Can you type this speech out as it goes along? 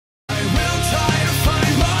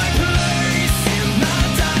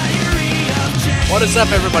What is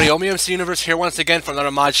up, everybody? DeadZMC Universe here once again for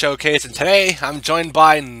another mod showcase, and today I'm joined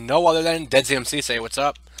by no other than DeadZMC. Say what's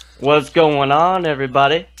up. What's going on,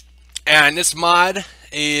 everybody? And this mod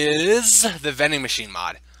is the vending machine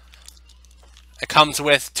mod. It comes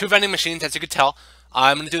with two vending machines, as you could tell.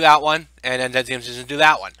 I'm going to do that one, and then DeadZMC is going to do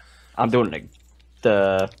that one. I'm doing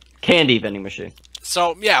the candy vending machine.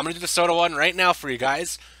 So, yeah, I'm going to do the soda one right now for you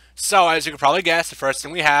guys. So, as you can probably guess, the first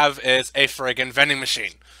thing we have is a friggin' vending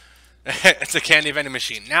machine. It's a candy vending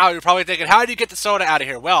machine. Now, you're probably thinking, how do you get the soda out of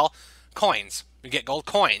here? Well, coins. You get gold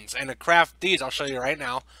coins. And to craft these, I'll show you right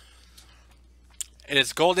now. It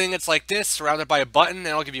is gold ingots like this, surrounded by a button, and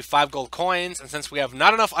it'll give you 5 gold coins. And since we have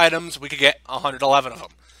not enough items, we could get 111 of them.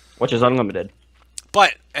 Which is unlimited.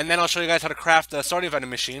 But, and then I'll show you guys how to craft the soda vending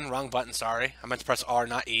machine. Wrong button, sorry. I meant to press R,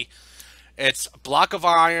 not E. It's block of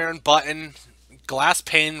iron, button, glass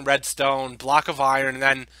pane, redstone, block of iron, and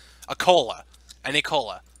then a cola. Any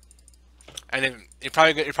cola. And then you're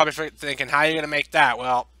probably thinking, how are you going to make that?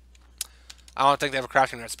 Well, I don't think they have a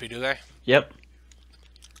crafting recipe, do they? Yep.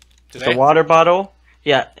 It's a water bottle.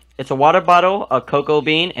 Yeah, it's a water bottle, a cocoa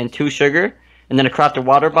bean, and 2 sugar. And then to craft a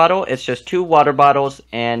water bottle, it's just 2 water bottles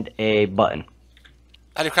and a button.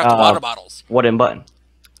 How do you craft the water bottles? Wooden button.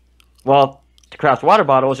 Well, to craft water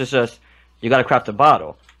bottles, it's just, you got to craft a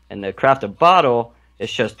bottle. And to craft a bottle,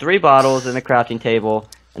 it's just 3 bottles in the crafting table.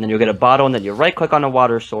 And then you'll get a bottle, and then you right-click on the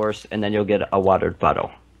water source, and then you'll get a watered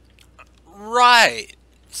bottle. Right.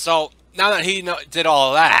 So, now that he did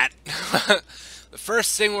all of that, the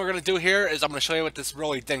first thing we're going to do here is I'm going to show you what this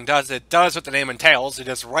really thing does. It does what the name entails. You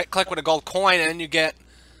just right-click with a gold coin, and then you get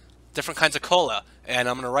different kinds of cola. And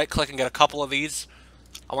I'm going to right-click and get a couple of these.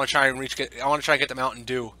 I want to try and get the Mountain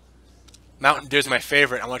Dew. Mountain Dew is my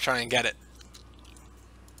favorite. I want to try and get it.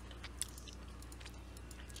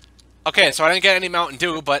 Okay, so I didn't get any Mountain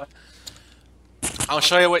Dew, but I'll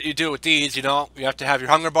show you what you do with these. You know, you have to have your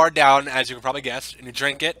hunger bar down, as you can probably guess, and you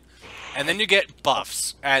drink it. And then you get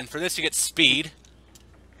buffs. And for this, you get speed.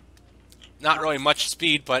 Not really much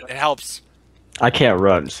speed, but it helps. I can't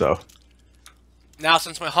run, so. Now,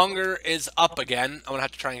 since my hunger is up again, I'm going to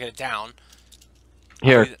have to try and get it down.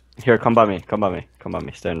 Here, come by me, come by me, come by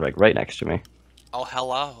me. Stand right next to me. Oh,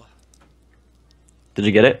 hello. Did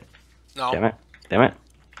you get it? No. Damn it, damn it.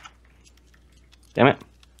 Damn it.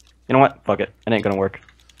 You know what? Fuck it. It ain't gonna work.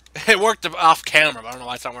 It worked off camera, but I don't know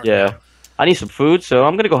why it's not working. Yeah. Now. I need some food, so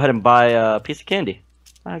I'm gonna go ahead and buy a piece of candy.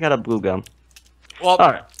 I got a blue gum. Well,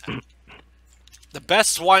 alright. The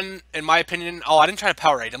best one, in my opinion... Oh, I didn't try to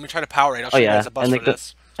Powerade. Let me try to Powerade. I'll show you guys a bust for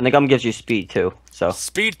this. And the gum gives you speed, too. So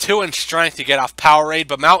Speed 2 and strength you get off Powerade,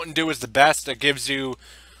 but Mountain Dew is the best. It gives you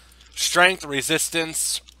strength,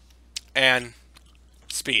 resistance, and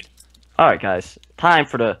speed. Alright, guys. Time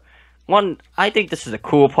for the... One, I think this is a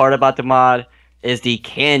cool part about the mod, is the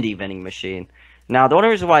candy vending machine. Now, the only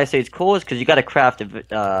reason why I say it's cool is because you got to craft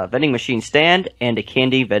a vending machine stand and a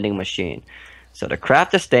candy vending machine. So to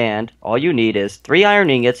craft a stand, all you need is 3 iron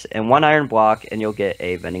ingots and 1 iron block, and you'll get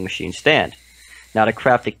a vending machine stand. Now, to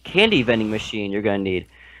craft a candy vending machine, you're going to need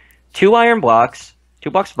 2 iron blocks, 2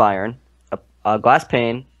 blocks of iron, a glass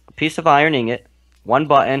pane, a piece of iron ingot, 1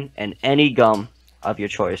 button, and any gum of your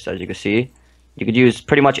choice, as you can see. You could use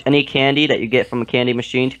pretty much any candy that you get from a candy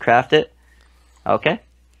machine to craft it. Okay?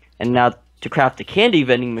 And now, to craft the candy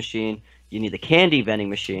vending machine, you need the candy vending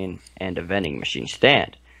machine and a vending machine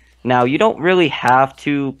stand. Now, you don't really have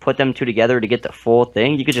to put them two together to get the full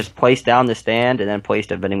thing. You could just place down the stand and then place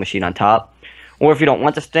the vending machine on top. Or if you don't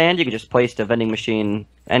want the stand, you could just place the vending machine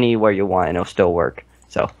anywhere you want and it'll still work.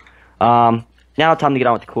 So, now time to get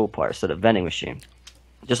on with the cool part, so the vending machine.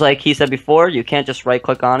 Just like he said before, you can't just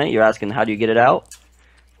right-click on it. You're asking, how do you get it out?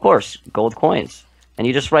 Of course, gold coins. And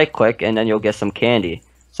you just right-click, and then you'll get some candy.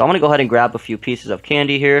 So I'm going to go ahead and grab a few pieces of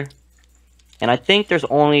candy here. And I think there's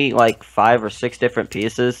only like 5 or 6 different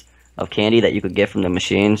pieces of candy that you could get from the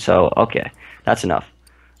machine. So, okay, that's enough.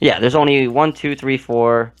 Yeah, there's only 1, 2, 3,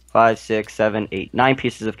 4, 5, 6, 7, 8, 9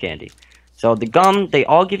 pieces of candy. So the gum, they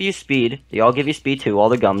all give you speed. They all give you speed too. All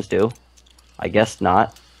the gums do. I guess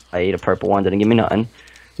not. I ate a purple one, didn't give me nothing.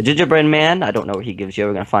 The gingerbread man, I don't know what he gives you.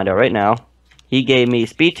 We're going to find out right now. He gave me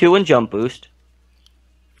speed 2 and jump boost.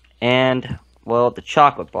 And, well, the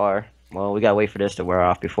chocolate bar. Well, we got to wait for this to wear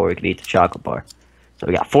off before we can eat the chocolate bar. So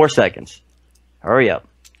we got 4 seconds. Hurry up.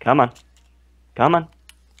 Come on. Come on.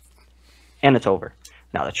 And it's over.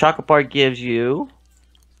 Now, the chocolate bar gives you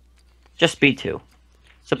just speed 2.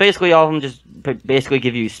 So basically, all of them just basically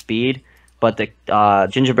give you speed. But the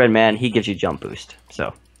gingerbread man, he gives you jump boost.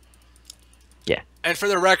 So, yeah. And for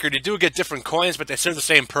the record, you do get different coins, but they serve the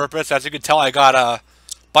same purpose. As you can tell, I got a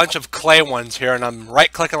bunch of clay ones here, and I'm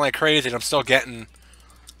right-clicking like crazy, and I'm still getting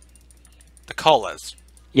The colas.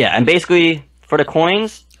 Yeah, and basically for the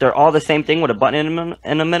coins, they're all the same thing with a button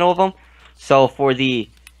in the middle of them. So for the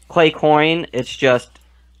clay coin, it's just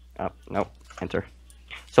enter.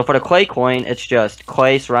 So for the clay coin, it's just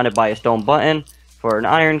clay surrounded by a stone button. For an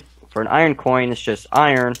iron coin, it's just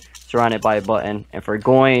iron surrounded by a button. And for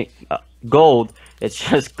gold, it's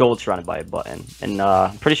just gold surrounded by a button. And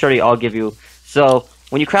I'm pretty sure they all give you. So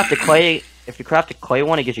when you craft the clay, if you craft the clay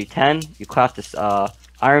one, it gives you 10. You craft this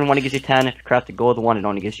iron one, it gives you 10. If you craft the gold one, it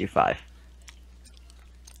only gives you 5.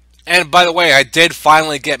 And by the way, I did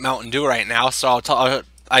finally get Mountain Dew right now, so let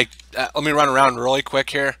me run around really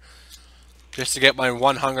quick here, just to get my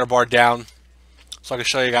one hunger bar down, so I can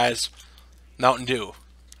show you guys Mountain Dew.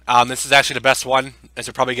 This is actually the best one, as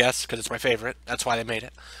you probably guessed, because it's my favorite. That's why they made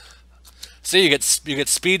it. See, you get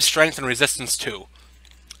speed, strength, and resistance too.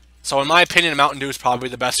 So in my opinion, Mountain Dew is probably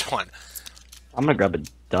the best one. I'm gonna grab a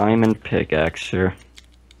diamond pickaxe here.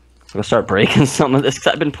 I'm gonna start breaking some of this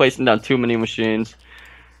because I've been placing down too many machines.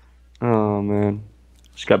 Oh man,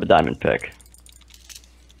 just grab a diamond pick.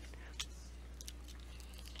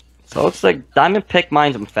 So it looks like diamond pick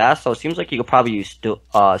mines them fast. So it seems like you could probably use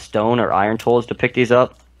stone or iron tools to pick these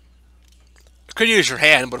up. You could use your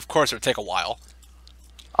hand, but of course it would take a while.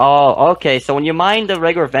 Oh, okay. So when you mine the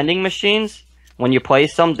regular vending machines, when you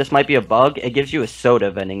place them, this might be a bug. It gives you a soda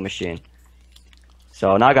vending machine.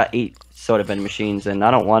 So now I got 8 soda vending machines, and I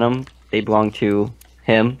don't want them. They belong to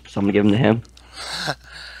him, so I'm gonna give them to him.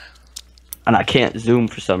 And I can't zoom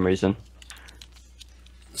for some reason.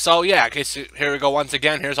 So yeah, okay, so here we go once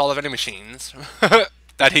again. Here's all the vending machines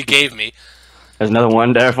that he gave me. There's another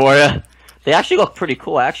one there for you. They actually look pretty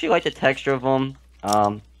cool. I actually like the texture of them.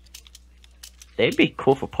 They'd be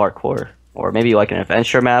cool for parkour, or maybe like an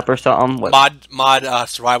adventure map or something. Mod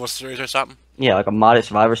survival series or something. Yeah, like a modded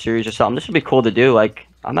Survivor series or something. This would be cool to do. Like,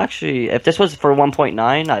 I'm actually, if this was for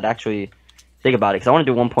 1.9, I'd actually think about it because I want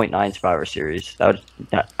to do 1.9 Survivor series.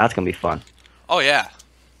 That's gonna be fun. Oh yeah.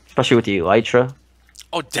 Especially with the Elytra.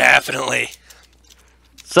 Oh, definitely.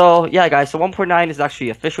 So yeah, guys. So 1.9 is actually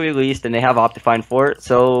officially released, and they have Optifine for it.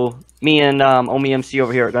 So me and DeadZMC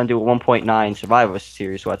over here are gonna do a 1.9 Survivor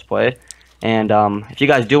series Let's Play. And if you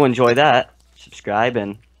guys do enjoy that, subscribe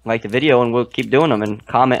and like the video, and we'll keep doing them. And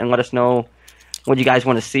comment and let us know what you guys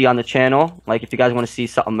want to see on the channel. Like if you guys want to see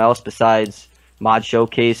something else besides mod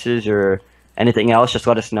showcases or anything else, just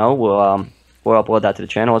let us know. We'll upload that to the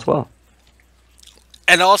channel as well.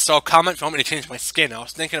 And also, comment if you want me to change my skin. I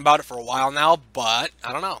was thinking about it for a while now, but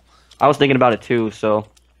I don't know. I was thinking about it too, so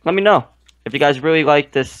let me know if you guys really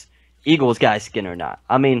like this Eagles guy skin or not.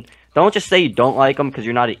 I mean, don't just say you don't like him because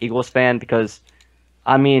you're not an Eagles fan, because,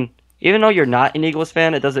 I mean, even though you're not an Eagles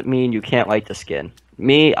fan, it doesn't mean you can't like the skin.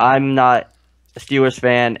 Me, I'm not a Steelers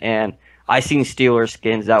fan, and I seen Steelers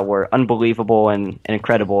skins that were unbelievable and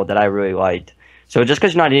incredible that I really liked. So just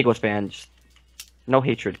because you're not an Eagles fan, just no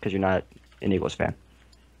hatred because you're not an Eagles fan.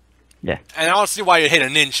 Yeah. And I don't see why you'd hate a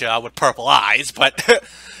ninja with purple eyes, but...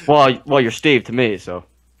 well, you're Steve to me, so...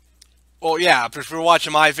 Well, yeah, if you're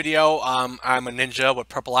watching my video, I'm a ninja with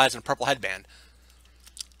purple eyes and a purple headband.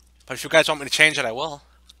 But if you guys want me to change it, I will.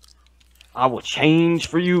 I will change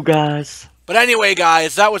for you guys. But anyway,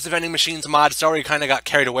 guys, that was the vending machines mod. Sorry, kind of got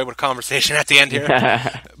carried away with conversation at the end here.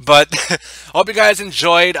 But I hope you guys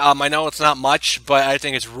enjoyed. I know it's not much, but I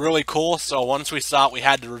think it's really cool. So once we saw it, we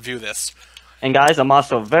had to review this. And guys, I'm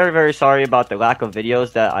also very, very sorry about the lack of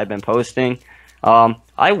videos that I've been posting.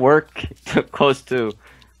 I work close to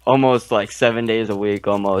almost like 7 days a week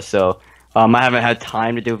almost. So I haven't had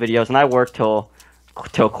time to do videos, and I work till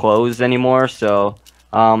close anymore. So...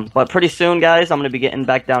 but pretty soon, guys, I'm going to be getting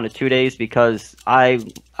back down to 2 days because I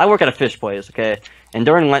work at a fish place, okay? And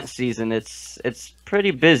during Lent season, it's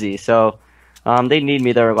pretty busy, so they need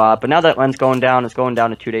me there a lot. But now that Lent's going down, it's going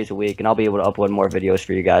down to 2 days a week, and I'll be able to upload more videos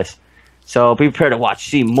for you guys. So be prepared to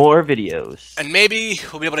see more videos. And maybe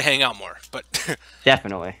we'll be able to hang out more, but...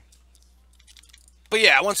 Definitely. But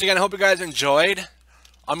yeah, once again, I hope you guys enjoyed.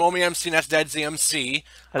 I'm DeadZMC, and that's DeadZMC.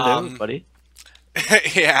 Hello, buddy.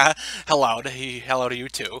 Yeah, hello to you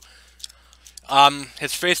too.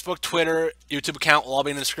 His Facebook, Twitter, YouTube account will all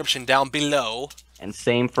be in the description down below. And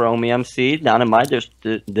same for DeadZMC down in my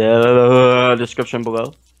description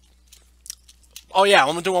below. Oh yeah, I'm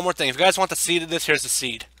gonna do one more thing. If you guys want the seed of this, here's the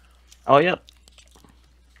seed. Oh yep.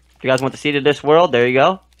 If you guys want the seed of this world, there you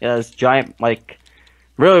go. Yeah, this giant, like,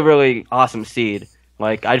 really, really awesome seed.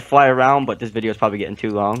 Like, I'd fly around, but this video is probably getting too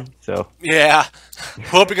long, so. Yeah.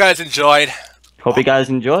 Hope you guys enjoyed. Hope you guys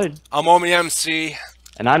enjoyed. I'm DeadZMC.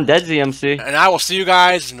 And I'm DeadZMC. And I will see you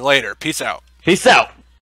guys later. Peace out. Peace out.